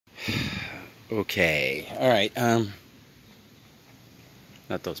Okay, alright,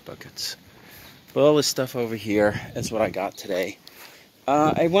 not those buckets. But all this stuff over here is what I got today.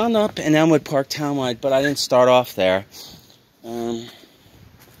 I wound up in Elmwood Park townwide, but I didn't start off there.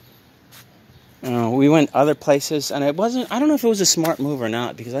 We went other places, and I don't know if it was a smart move or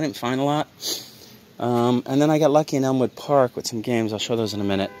not, because I didn't find a lot. And then I got lucky in Elmwood Park with some games. I'll show those in a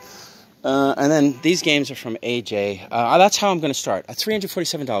minute. And then these games are from AJ. That's how I'm going to start.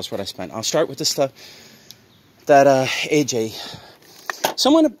 $347 what I spent. I'll start with the stuff that AJ...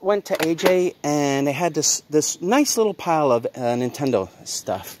 Someone went to AJ and they had this nice little pile of Nintendo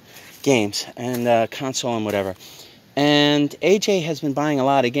stuff, games, and console and whatever. And AJ has been buying a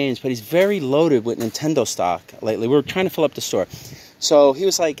lot of games, but he's very loaded with Nintendo stock lately. We were trying to fill up the store. So he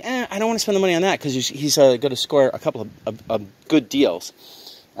was like, I don't want to spend the money on that because he's going to score a couple of good deals.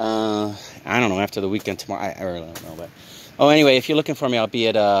 I don't know, after the weekend tomorrow. I really don't know. But anyway, if you're looking for me, I'll be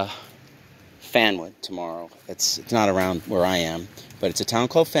at Fanwood tomorrow. It's not around where I am, but it's a town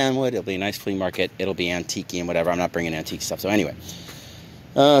called Fanwood. It'll be a nice flea market. It'll be antique and whatever. I'm not bringing antique stuff. So anyway,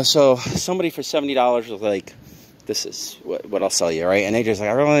 so somebody for $70 was like, this is what I'll sell you, right? And AJ's like,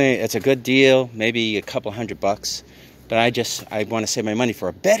 it's a good deal, maybe a couple $100, but I want to save my money for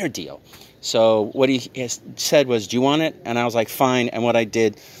a better deal. So what he said was, do you want it? And I was like, fine. And what I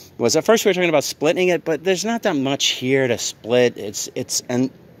did was, at first we were talking about splitting it, but there's not that much here to split. It's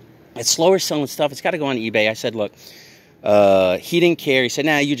slower selling stuff. It's got to go on eBay. I said, look, he didn't care. He said,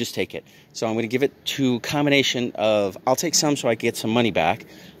 nah, you just take it. So I'm going to give it to a combination of, I'll take some so I can get some money back,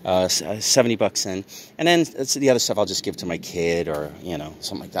 $70 in. And then the other stuff I'll just give to my kid or,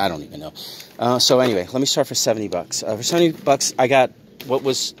 something like that. I don't even know. So anyway, let me start for $70. For $70, I got what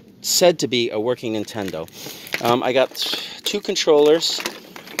was said to be a working Nintendo. I got 2 controllers,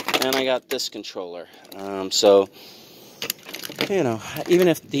 and I got this controller. So, even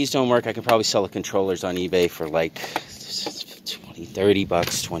if these don't work, I could probably sell the controllers on eBay for like $20, $30,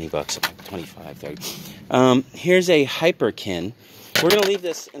 $20, 25, 30. Here's a Hyperkin. We're going to leave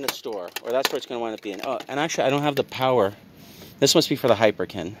this in the store, or that's where it's going to wind up being. Oh, and actually, I don't have the power. This must be for the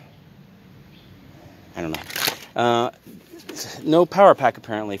Hyperkin. I don't know. No power pack,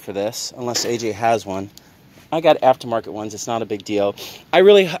 apparently, for this, unless AJ has one. I got aftermarket ones. It's not a big deal. I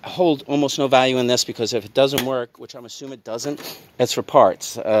really hold almost no value in this because if it doesn't work, which I'm assuming it doesn't, it's for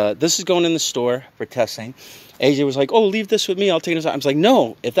parts. This is going in the store for testing. AJ was like, oh, leave this with me. I'll take it. I was like,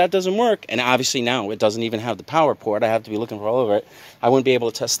 no, if that doesn't work, and obviously now it doesn't even have the power port. I have to be looking for all over it. I wouldn't be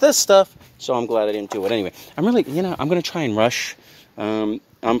able to test this stuff, so I'm glad I didn't do it. Anyway, I'm really, I'm going to try and rush. I'm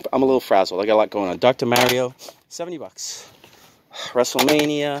a little frazzled. I got a lot going on. Dr. Mario, $70.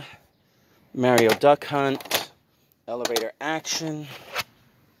 WrestleMania, Mario Duck Hunt, Elevator Action,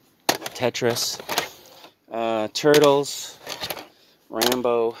 Tetris, Turtles,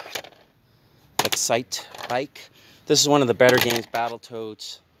 Rambo, Excite Bike. This is one of the better games.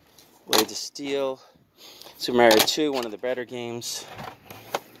 Battletoads, Blades of Steel, Super Mario 2, one of the better games.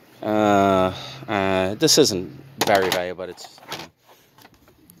 This isn't very valuable, but it's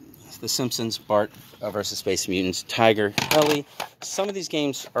The Simpsons, Bart versus Space Mutants, Tiger, Ellie. Some of these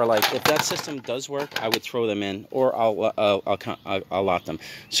games are like, if that system does work, I would throw them in, or I'll lot them.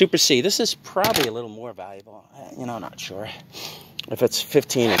 Super C, this is probably a little more valuable. I'm not sure if it's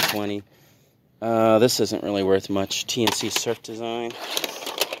 15 or 20. This isn't really worth much. TNC Surf Design.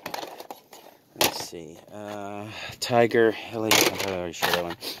 Let's see. Tiger, Ellie, I already showed that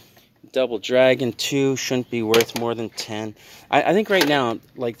one. Double Dragon 2 shouldn't be worth more than 10. I think right now,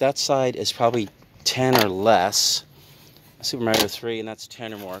 like, that side is probably 10 or less. Super Mario 3, and that's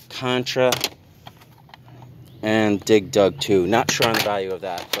 10 or more. Contra and Dig Dug 2. Not sure on the value of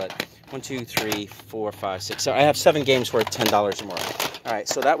that, but 1, 2, 3, 4, 5, 6. So I have 7 games worth $10 or more. All right,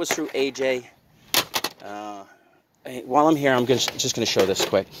 so that was through AJ. While I'm here, I'm just going to show this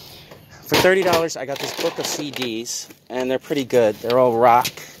quick. For $30, I got this book of CDs, and they're pretty good. They're all rock.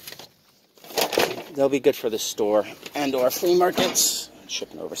 They'll be good for the store and or flea markets.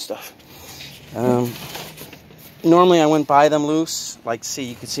 Shipping over stuff. Normally I wouldn't buy them loose. Like, see,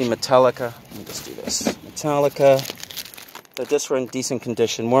 you can see Metallica. Let me just do this. Metallica. But this were in decent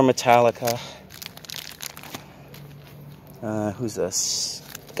condition. More Metallica. Who's this?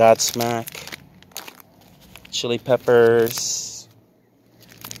 Godsmack. Chili Peppers.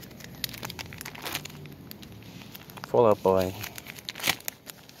 Fall Out Boy.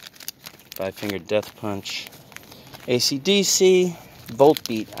 Five Finger Death Punch. AC/DC.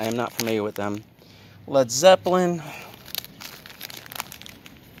 Voltbeat. I am not familiar with them. Led Zeppelin.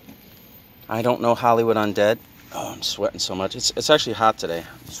 I don't know Hollywood Undead. Oh, I'm sweating so much. It's actually hot today.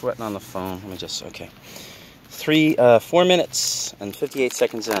 I'm sweating on the phone. Let me just, okay. 4 minutes and 58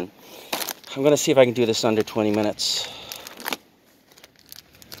 seconds in. I'm going to see if I can do this under 20 minutes.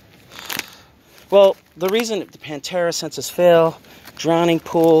 Well, the reason the Pantera, Senses Fail, Drowning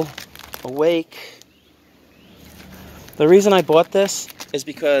Pool, Awake. The reason I bought this is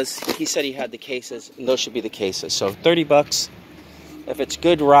because he said he had the cases, and those should be the cases. So 30 bucks. If it's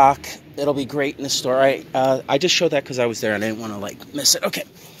good rock, it'll be great in the store. I just showed that because I was there and I didn't want to like miss it. Okay,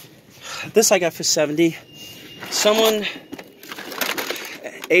 this I got for 70. Someone,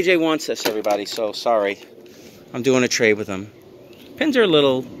 AJ wants this, everybody. So sorry, I'm doing a trade with him. Pins are a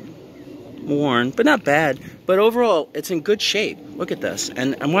little worn, but not bad. But overall, it's in good shape. Look at this,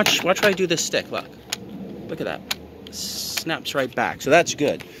 and watch what I do this stick. Look at that. Snaps right back, so that's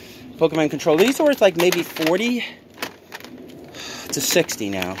good. Pokemon controller. These are worth like maybe 40 to 60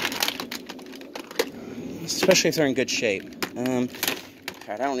 now, especially if they're in good shape. Alright,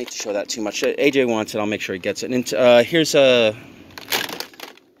 I don't need to show that too much. AJ wants it. I'll make sure he gets it. And here's a,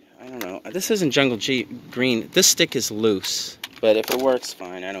 I don't know. This isn't Jungle Green. This stick is loose, but if it works,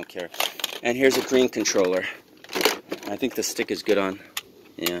 fine. I don't care. And here's a green controller. I think the stick is good on.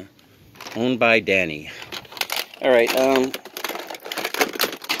 Yeah, owned by Danny. All right.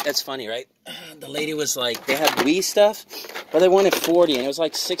 That's funny, right? The lady was like, they had Wii stuff, but they wanted 40, and it was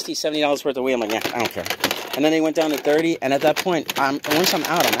like $60, $70 worth of Wii. I'm like, yeah, I don't care. And then they went down to 30, and at that point, once I'm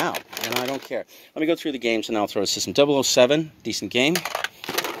out, I'm out. And I don't care. Let me go through the games, and I'll throw a system. 007, decent game.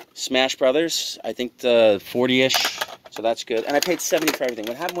 Smash Brothers, I think the 40-ish, so that's good. And I paid 70 for everything.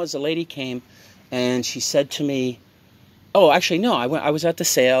 What happened was the lady came, and she said to me, oh, actually, no, I was at the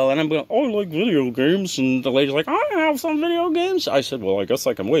sale, and I'm going, oh, I like video games, and the lady's like, I have some video games. I said, well, I guess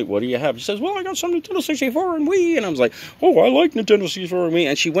I can wait. What do you have? She says, well, I got some Nintendo 64 and Wii, and I was like, oh, I like Nintendo 64 and Wii,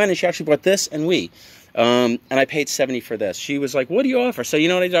 and she went, and she actually bought this and Wii, and I paid 70 for this. She was like, what do you offer? So, you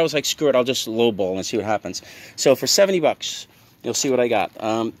know what I did? I was like, screw it, I'll just lowball and see what happens. So, for 70 bucks, you'll see what I got.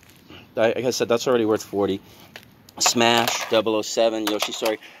 Like I said, that's already worth 40. Smash, 007, Yoshi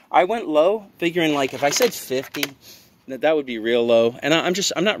Story. I went low, figuring, like, if I said 50... that would be real low, and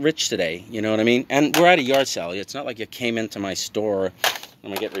I'm not rich today, you know what I mean? And we're at a yard sale. It's not like you came into my store and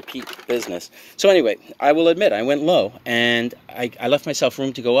I'm gonna get repeat business. So anyway, I will admit I went low, and I left myself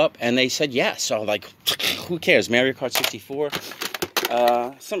room to go up, and they said yes. So like, who cares? Mario Kart 64,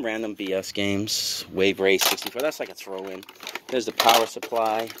 some random BS games, Wave Race 64. That's like a throw-in. There's the Power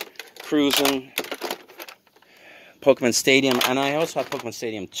Supply, Cruising, Pokemon Stadium, and I also have Pokemon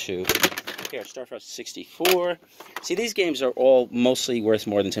Stadium 2. Here, Star Fox 64. See, these games are all mostly worth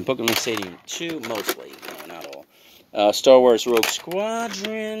more than 10. Pokemon Stadium 2, mostly. No, not all. Star Wars Rogue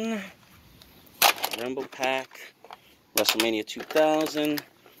Squadron. Rumble Pack. WrestleMania 2000.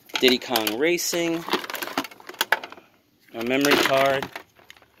 Diddy Kong Racing. A memory card.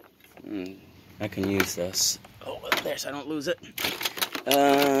 I can use this. Oh, there, so I don't lose it.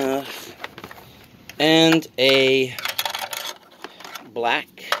 And a black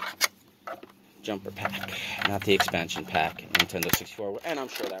jumper pack, not the expansion pack, Nintendo 64, and I'm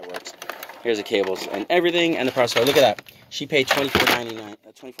sure that works. Here's the cables and everything, and the processor. Look at that. She paid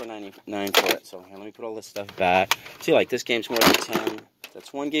 $24.99 for it. So here, let me put all this stuff back. See, like, this game's more than 10.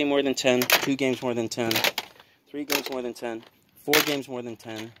 That's one game more than 10. 2 games more than 10. 3 games more than 10. 4 games more than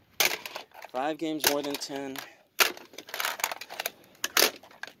 10. 5 games more than 10.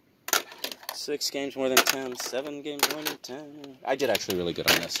 6 games more than 10. 7 games more than 10. I did actually really good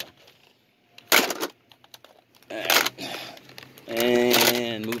on this.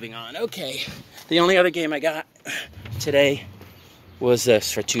 And moving on. Okay. The only other game I got today was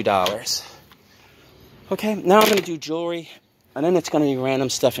this for $2. Okay, now I'm going to do jewelry, and then it's going to be random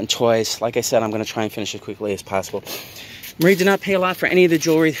stuff and toys. Like I said, I'm going to try and finish as quickly as possible. Marie did not pay a lot for any of the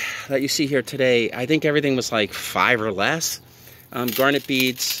jewelry that you see here today. I think everything was like $5 or less. Garnet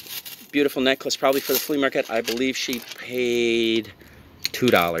beads, beautiful necklace, probably for the flea market. I believe she paid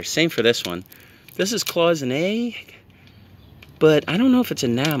 $2. Same for this one. This is cloisonné, but I don't know if it's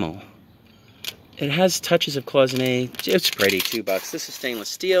enamel. It has touches of cloisonné. It's pretty, $2. This is stainless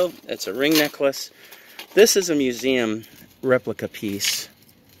steel. It's a ring necklace. This is a museum replica piece.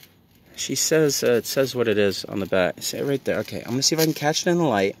 She says, it says what it is on the back. See it right there. Okay, I'm going to see if I can catch it in the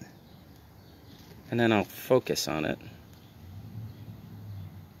light. And then I'll focus on it.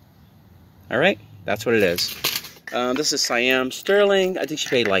 Alright, that's what it is. This is Siam Sterling. I think she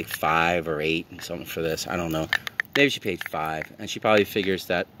paid like $5 or $8 something for this. I don't know. Maybe she paid $5. And she probably figures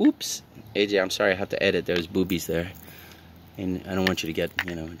that, oops, AJ, I'm sorry, I have to edit. There's boobies there. And I don't want you to get,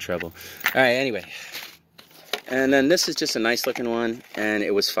 you know, in trouble. Alright, anyway. And then this is just a nice looking one. And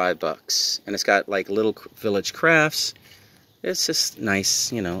it was $5. And it's got like little village crafts. It's just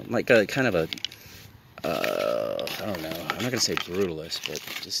nice, you know, like a kind of a I don't know. I'm not going to say brutalist, but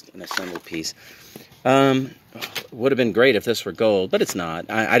just an assembled piece. Would have been great if this were gold, but it's not.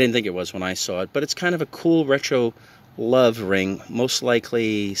 I didn't think it was when I saw it, but it's kind of a cool retro love ring, most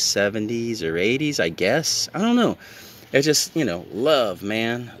likely 70s or 80s, I guess. I don't know. It's just, you know, love,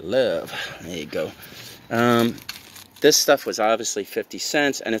 man. Love. There you go. This stuff was obviously 50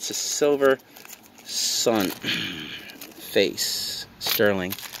 cents, and it's a silver sun face,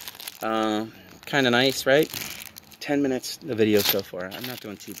 sterling. Kind of nice, right? 10 minutes the video so far. I'm not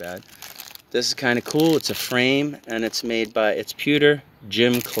doing too bad. This is kind of cool. It's a frame, and it's made by, it's pewter,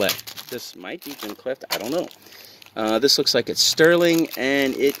 Jim Clift. This might be Jim Clift. I don't know. This looks like it's sterling,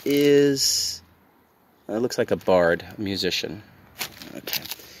 and it is, it looks like a bard, a musician. Okay.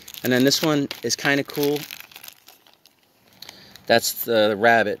 And then this one is kind of cool. That's the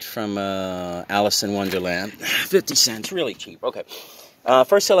rabbit from Alice in Wonderland. 50 cents, really cheap. Okay.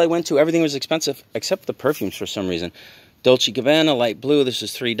 First sale I went to, everything was expensive except the perfumes for some reason. Dolce & Gabbana, light blue, this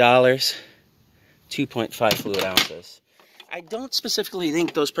is $3. 2.5 fluid ounces. I don't specifically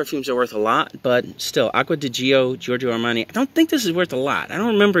think those perfumes are worth a lot, but still, Acqua di Gio, Giorgio Armani, I don't think this is worth a lot. I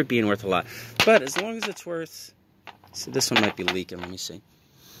don't remember it being worth a lot. But as long as it's worth... So this one might be leaking, let me see.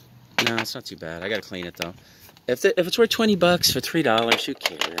 No, it's not too bad. I gotta clean it, though. If it's worth 20 bucks for $3, who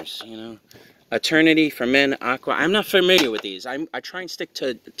cares, you know? Eternity for Men, Aqua. I'm not familiar with these. I try and stick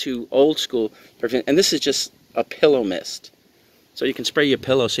to old school perfume. And this is just a pillow mist. So you can spray your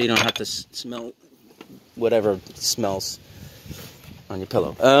pillow so you don't have to smell whatever smells on your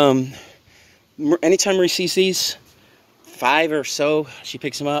pillow. Anytime Marie sees these, 5 or so, she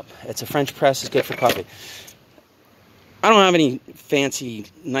picks them up. It's a French press. It's good for coffee. I don't have any fancy,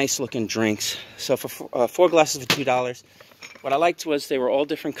 nice-looking drinks. So for 4 glasses for $2, what I liked was they were all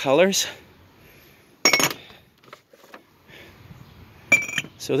different colors.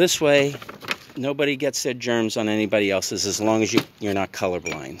 So this way, nobody gets their germs on anybody else's as long as you're not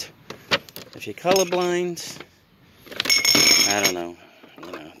colorblind. If you're colorblind, I don't know,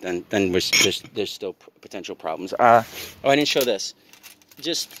 you know, then there's still potential problems. Oh, I didn't show this.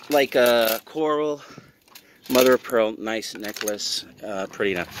 Just like a coral, mother of pearl, nice necklace,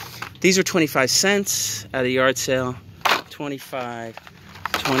 pretty enough. These are 25 cents at a yard sale. 25,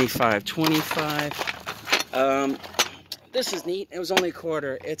 25, 25. This is neat. It was only a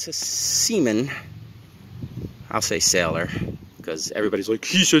quarter. It's a seaman. I'll say sailor, because everybody's like,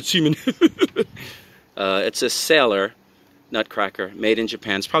 he said seaman. It's a sailor nutcracker made in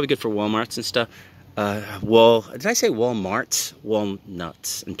Japan. It's probably good for Walmarts and stuff. Did I say Walmarts?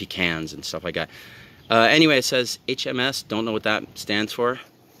 Walnuts and pecans and stuff like that. Anyway, it says HMS. Don't know what that stands for.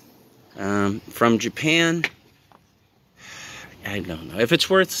 From Japan. I don't know. If it's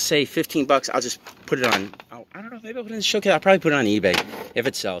worth, say, 15 bucks, I'll just put it on. I don't know. Maybe I'll put it in the showcase. I'll probably put it on eBay if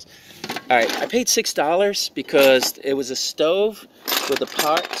it sells. All right. I paid $6 because it was a stove with the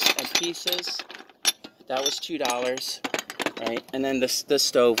parts and pieces. That was $2, right? And then the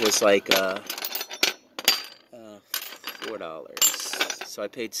stove was like $4. So I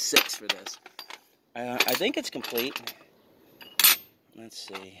paid $6 for this. I think it's complete. Let's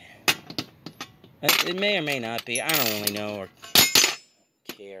see. It may or may not be. I don't really know or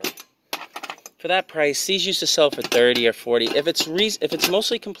care. For that price, these used to sell for 30 or 40. If it's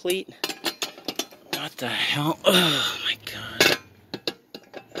mostly complete, what the hell? Oh my god.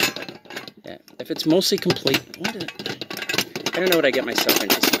 Yeah, if it's mostly complete, I don't know what I get myself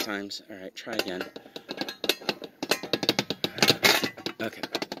into sometimes. All right, try again. Okay.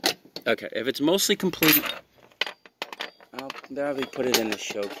 Okay, if it's mostly complete, I'll probably put it in the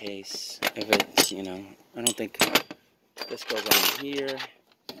showcase. If it's, you know, I don't think this goes on here.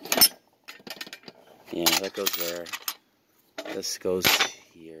 Yeah, that goes there. This goes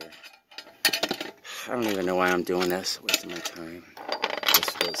here. I don't even know why I'm doing this. Wasting my time. This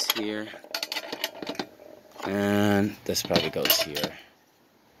goes here. And this probably goes here.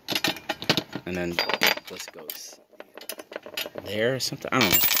 And then this goes there or something. I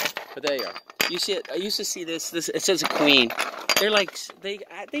don't know. But there you are. You see it. I used to see this. It says a queen. They're like they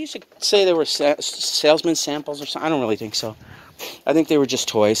used to say they were salesman samples or something. I don't really think so. I think they were just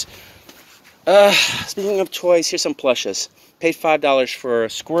toys. Speaking of toys, here's some plushes. Paid $5 for a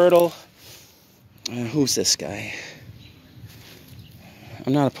Squirtle. Who's this guy?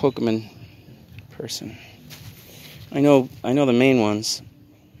 I'm not a Pokemon person. I know the main ones.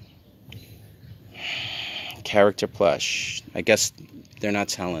 Character plush. I guess they're not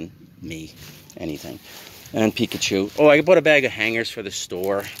telling me anything. And Pikachu. Oh, I bought a bag of hangers for the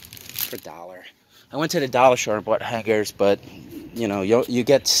store for $1. I went to the dollar store and bought hangers, but you know, you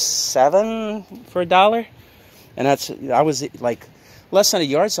get 7 for $1, and I was like less than a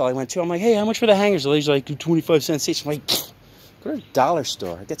yard sale I went to. I'm like, hey, how much for the hangers? The lady's like, 25 cents each. I'm like, go to a dollar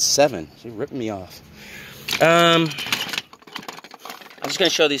store. I get 7. She's ripping me off. I'm just going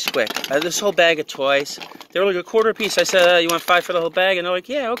to show these quick. This whole bag of toys. They were like a quarter piece. I said, you want 5 for the whole bag? And they're like,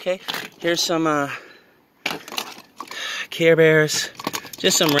 yeah, okay. Here's some Care Bears.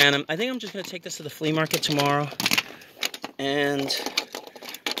 Just some random. I think I'm just going to take this to the flea market tomorrow. And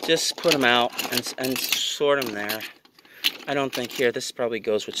just put them out and sort them there. I don't think here. This probably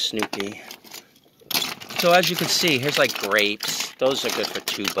goes with Snoopy. So as you can see, here's like grapes. Those are good for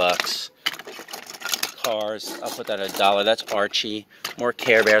 $2. Cars, I'll put that at $1. That's Archie. More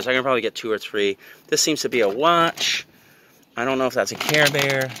Care Bears. I can probably get 2 or 3. This seems to be a watch. I don't know if that's a Care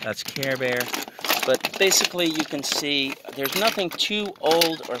Bear. That's Care Bear. But basically, you can see there's nothing too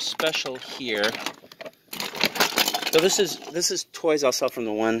old or special here. So this is toys I'll sell from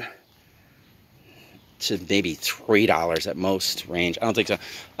the $1 to maybe $3 at most range. I don't think so.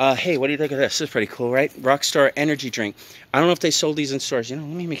 Hey, what do you think of this? This is pretty cool, right? Rockstar energy drink. I don't know if they sold these in stores. You know,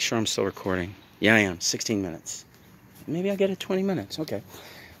 let me make sure I'm still recording. Yeah, I am. 16 minutes. Maybe I'll get it 20 minutes. Okay.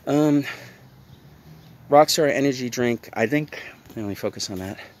 Rockstar energy drink. I think. Let me focus on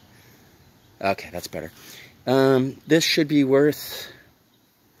that. Okay, that's better. This should be worth.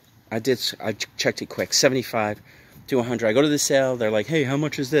 I checked it quick. 75 to 100. I go to the sale. They're like, hey, how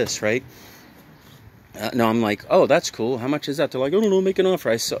much is this? Right? No, I'm like, oh, that's cool. How much is that? They're like, oh, no, make an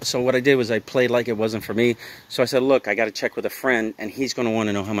offer. So what I did was I played like it wasn't for me. So I said, look, I got to check with a friend, and he's going to want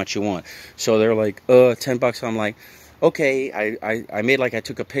to know how much you want. So they're like, $10. I'm like, okay. I made like I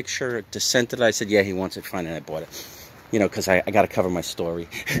took a picture, sent it. I said, yeah, he wants it. Fine, and I bought it. You know, because I got to cover my story.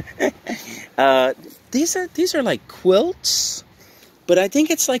 These are like quilts, but I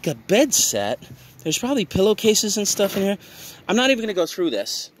think it's like a bed set. There's probably pillowcases and stuff in here. I'm not even going to go through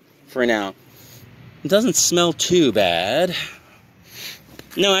this for now. It doesn't smell too bad.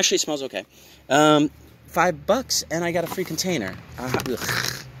 No, actually it smells okay. $5 and I got a free container.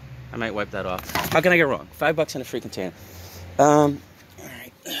 I might wipe that off. How can I get wrong? $5 and a free container. All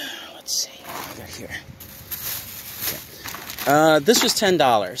right, let's see what I got here. Okay. This was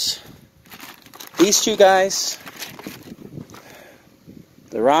 $10. These two guys,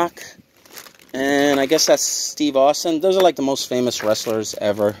 The Rock, and I guess that's Steve Austin. Those are like the most famous wrestlers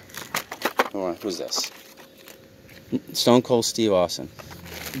ever. Who's this? Stone Cold Steve Austin.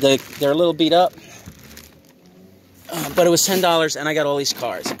 They're a little beat up, but it was $10, and I got all these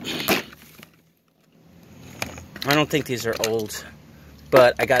cars. I don't think these are old,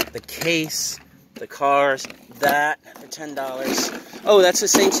 but I got the case, the cars, that for $10. Oh, that's the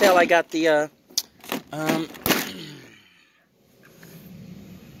same sale I got the.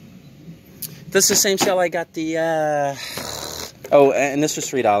 This is the same sale I got the. Oh, and this was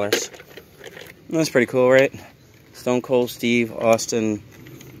 $3. That's pretty cool, right? Stone Cold Steve Austin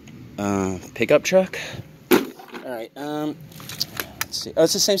pickup truck. Alright, let's see. Oh,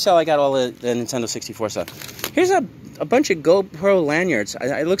 it's the same sale I got all the Nintendo 64 stuff. Here's a bunch of GoPro lanyards.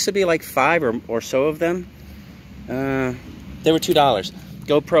 It looks to be like 5 or so of them. They were $2.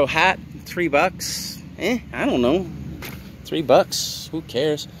 GoPro hat, $3. I don't know. $3. Who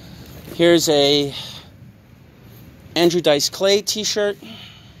cares? Here's a Andrew Dice Clay t-shirt.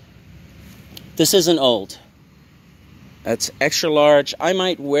 This isn't old. That's extra large. I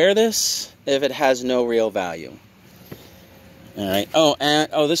might wear this if it has no real value. All right. Oh, and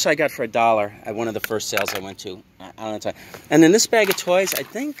this I got for $1 at one of the first sales I went to. I don't know. And then this bag of toys, I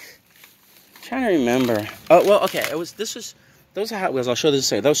think. I'm trying to remember. Oh well, okay. Those are Hot Wheels. I'll show this.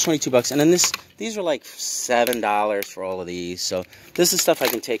 That was $22, and then these were like $7 for all of these. So this is stuff I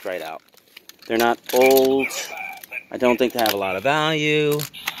can take right out. They're not old. I don't think they have a lot of value.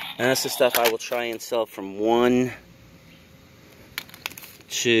 And that's the stuff I will try and sell from $1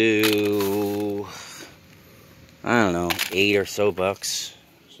 to, I don't know, $8 or so bucks.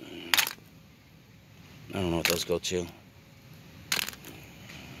 I don't know what those go to.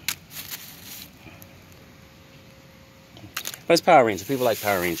 But it's Power Ranger. People like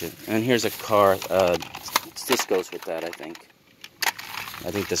Power Ranger. And here's a car. This goes with that, I think. I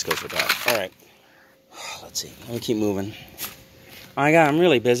think this goes with that. All right. Let's see. Let me keep moving. I'm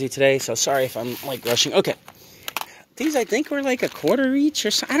really busy today, so sorry if I'm like rushing. Okay. These I think were like $1 each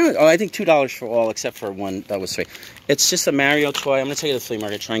or something. I don't know. Oh, I think $2 for all except for one that was free. It's just a Mario toy. I'm going to take it to the flea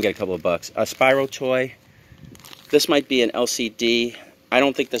market, try and get a couple of bucks. A Spyro toy. This might be an LCD. I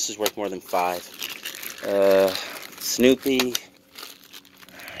don't think this is worth more than $5. Snoopy.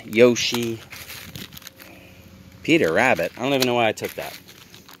 Yoshi. Peter Rabbit. I don't even know why I took that.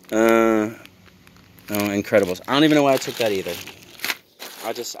 Oh, Incredibles. I don't even know why I took that either.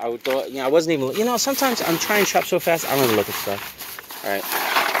 I would go, I wasn't even, sometimes I'm trying to shop so fast, I don't even look at stuff. Alright.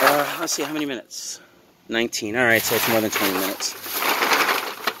 Let's see, how many minutes? 19. Alright, so it's more than 20 minutes.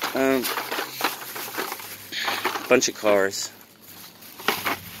 Bunch of cars.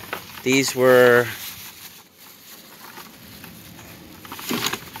 These were...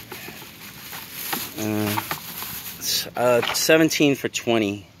 17 for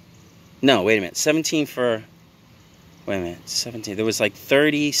 20. No, wait a minute. 17 for... Wait a minute. 17. There was like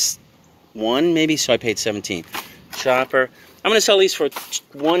 31 maybe, so I paid 17. Chopper. I'm going to sell these for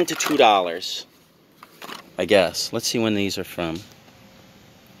 $1 to $2. I guess. Let's see when these are from.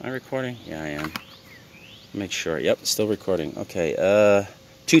 Am I recording? Yeah, I am. Make sure. Yep, still recording. Okay,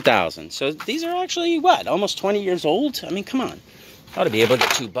 2000. So these are actually, what, almost 20 years old? I mean, come on. I ought to be able to get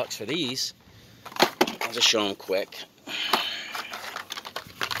 $2 for these. I'll just show them quick.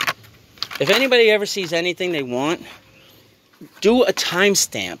 If anybody ever sees anything they want, do a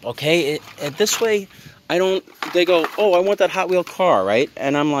timestamp, okay? This way, they go, oh, I want that Hot Wheel car, right?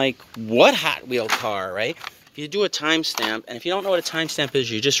 And I'm like, what Hot Wheel car, right? If you do a timestamp, and if you don't know what a timestamp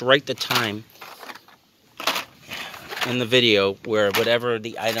is, you just write the time in the video where whatever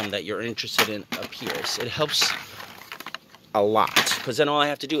the item that you're interested in appears. It helps a lot, because then all I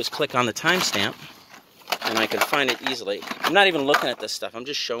have to do is click on the timestamp, and I can find it easily. I'm not even looking at this stuff. I'm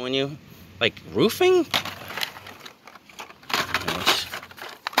just showing you, like, roofing?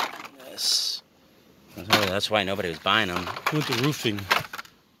 This. Oh, that's why nobody was buying them. With the roofing.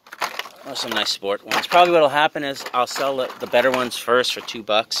 Oh, some nice sport ones. Probably what'll happen is I'll sell the better ones first for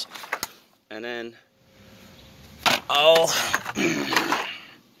 $2, and then I'll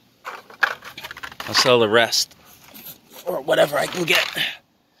sell the rest or whatever I can get.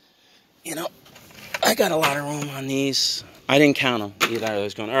 You know, I got a lot of room on these. I didn't count them either. I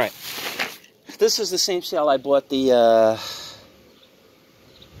was going, all right. This is the same sale I bought the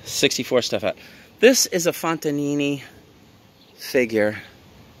 64 stuff at. This is a Fontanini figure.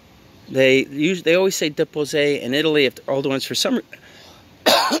 They always say Deposé in Italy if they're older ones. For some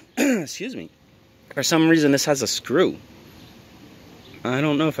excuse me. For some reason, this has a screw. I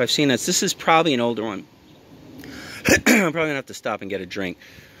don't know if I've seen this. This is probably an older one. I'm probably gonna have to stop and get a drink.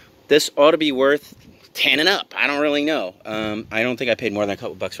 This ought to be worth 10 and up. I don't really know. I don't think I paid more than a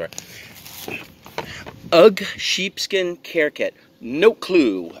couple bucks for it. UGG sheepskin care kit. No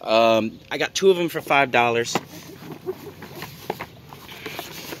clue. I got 2 of them for $5.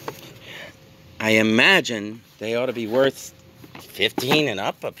 I imagine they ought to be worth 15 and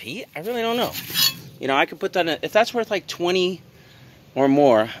up a piece. I really don't know. You know, I could put that in, if that's worth like 20 or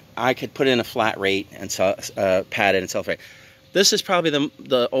more, I could put in a flat rate and sell, pad it and sell it. This is probably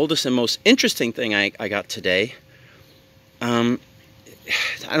the oldest and most interesting thing I got today. I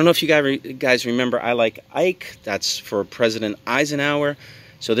don't know if you guys remember, I like Ike. That's for President Eisenhower.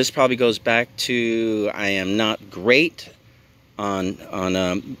 So this probably goes back to, I am not great on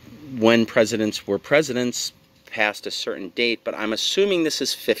when presidents were presidents past a certain date, but I'm assuming this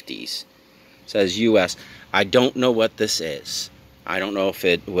is 50s. It says U.S. I don't know what this is. I don't know if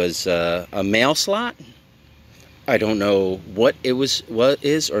it was a mail slot. I don't know what is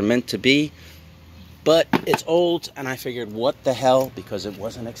or meant to be. But it's old, and I figured, what the hell, because it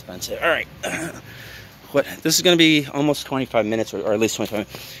wasn't expensive. All right. This is going to be almost 25 minutes, or at least 25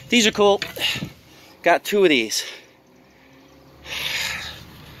 minutes. These are cool. Got 2 of these.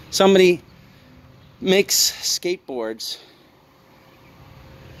 Somebody makes skateboards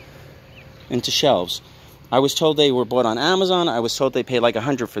into shelves. I was told they were bought on Amazon. I was told they paid like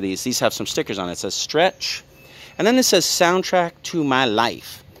 $100 for these. These have some stickers on it. It says stretch. And then it says soundtrack to my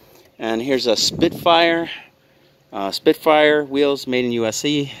life. And here's a Spitfire. Spitfire wheels made in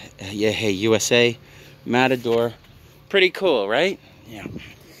USA. Yeah, hey, USA. Matador. Pretty cool, right? Yeah.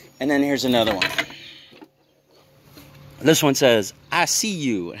 And then here's another one. This one says, I see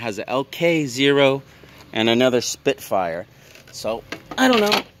you. It has an LK0 and another Spitfire. So, I don't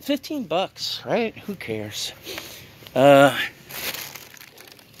know. 15 bucks, right? Who cares? This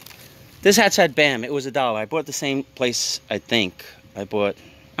hat said BAM. It was $1. I bought the same place, I think. I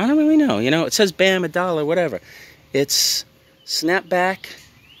don't really know. You know, it says BAM, $1, whatever. It's snapback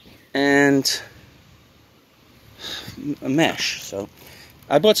and a mesh. So,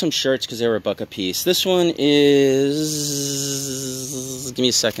 I bought some shirts because they were $1 a piece. This one is... Give me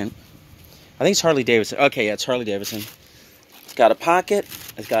a second. I think it's Harley Davidson. Okay, yeah, it's Harley Davidson. It's got a pocket.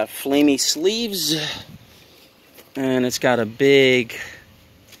 It's got flamey sleeves. And it's got a big...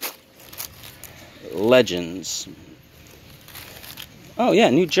 Legends. Oh, yeah,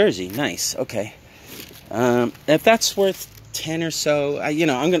 New Jersey. Nice. Okay. If that's worth 10 or so, you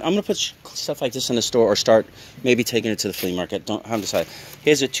know, I'm gonna put stuff like this in the store or start maybe taking it to the flea market. Haven't decided.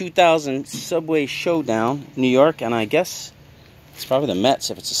 Here's a 2000 Subway Showdown, New York, and I guess It's probably the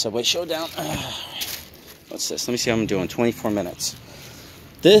Mets if it's a Subway Showdown. What's this? Let me see how I'm doing. 24 minutes.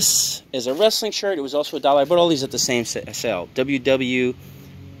 This is a wrestling shirt. It was also $1. I bought all these at the same sale. WW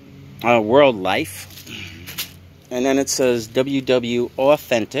World Life. And then it says WW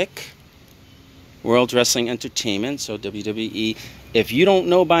Authentic. World Wrestling Entertainment. So WWE. If you don't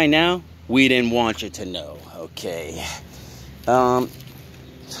know by now, we didn't want you to know. Okay.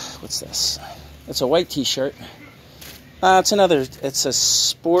 What's this? It's a white t-shirt. It's a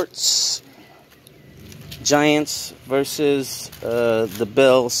sports Giants versus the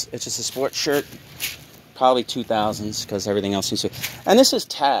Bills. It's just a sports shirt. Probably 2000s because everything else seems to. And this is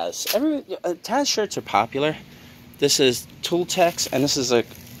Taz. Taz shirts are popular. This is Tooltex, and this is a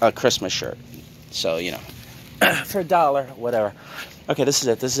Christmas shirt. So, you know, for $1, whatever. Okay, this is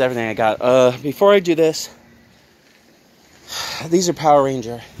it. This is everything I got. Before I do this, these are Power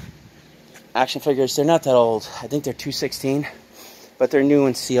Ranger action figures. They're not that old. I think they're 216, but they're new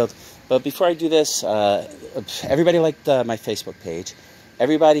and sealed. But before I do this, everybody liked my Facebook page.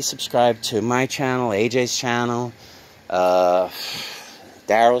 Everybody subscribe to my channel, AJ's channel,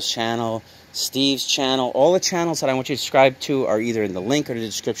 Daryl's channel, Steve's channel. All the channels that I want you to subscribe to are either in the link or the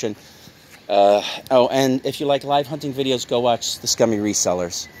description. Oh, and if you like live hunting videos, go watch the Scummy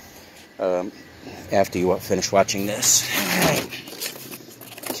Resellers after you finish watching this. Okay.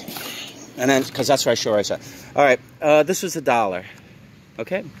 And then, because that's where I show ourselves. All right, this was $1.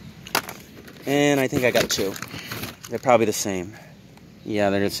 Okay? And I think I got 2. They're probably the same. Yeah,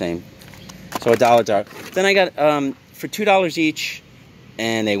 they're the same. So $1. Then I got, for $2 each,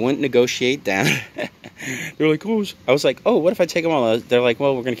 and they wouldn't negotiate down. They're like, oh, I was like, oh, what if I take them all? They're like,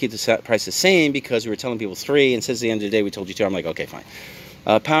 well, we're going to keep the price the same because we were telling people 3, and since the end of the day we told you 2. I'm like, okay, fine.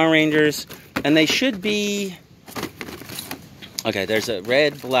 Power Rangers, and they should be, okay, there's a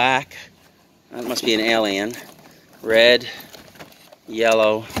red, black, that must be an alien, red,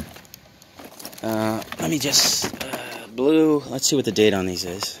 yellow, let me just, blue, let's see what the date on these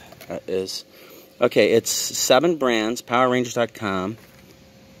is. Okay, it's 7 brands, PowerRangers.com,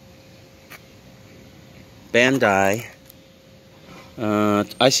 Bandai.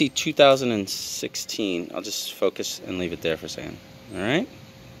 I see 2016. I'll just focus and leave it there for a second. All right?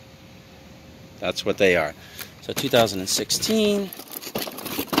 That's what they are. So 2016.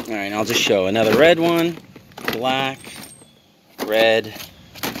 All right, I'll just show another red one, black, red,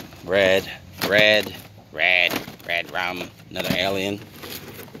 red, red, red, red rum, another alien.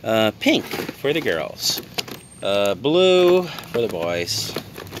 Pink for the girls. Blue for the boys.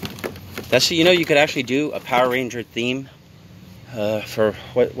 That's, you know, you could actually do a Power Ranger theme for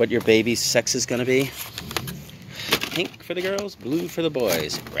what your baby's sex is going to be. Pink for the girls, blue for the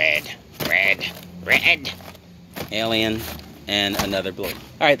boys. Red, red, red. Alien, and another blue. All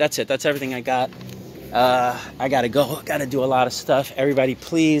right, that's it. That's everything I got. I got to go. Got to do a lot of stuff. Everybody,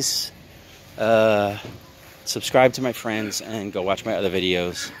 please subscribe to my friends and go watch my other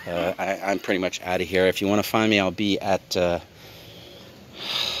videos. I'm pretty much out of here. If you want to find me, I'll be at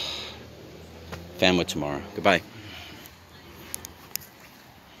Fanwood tomorrow. Goodbye.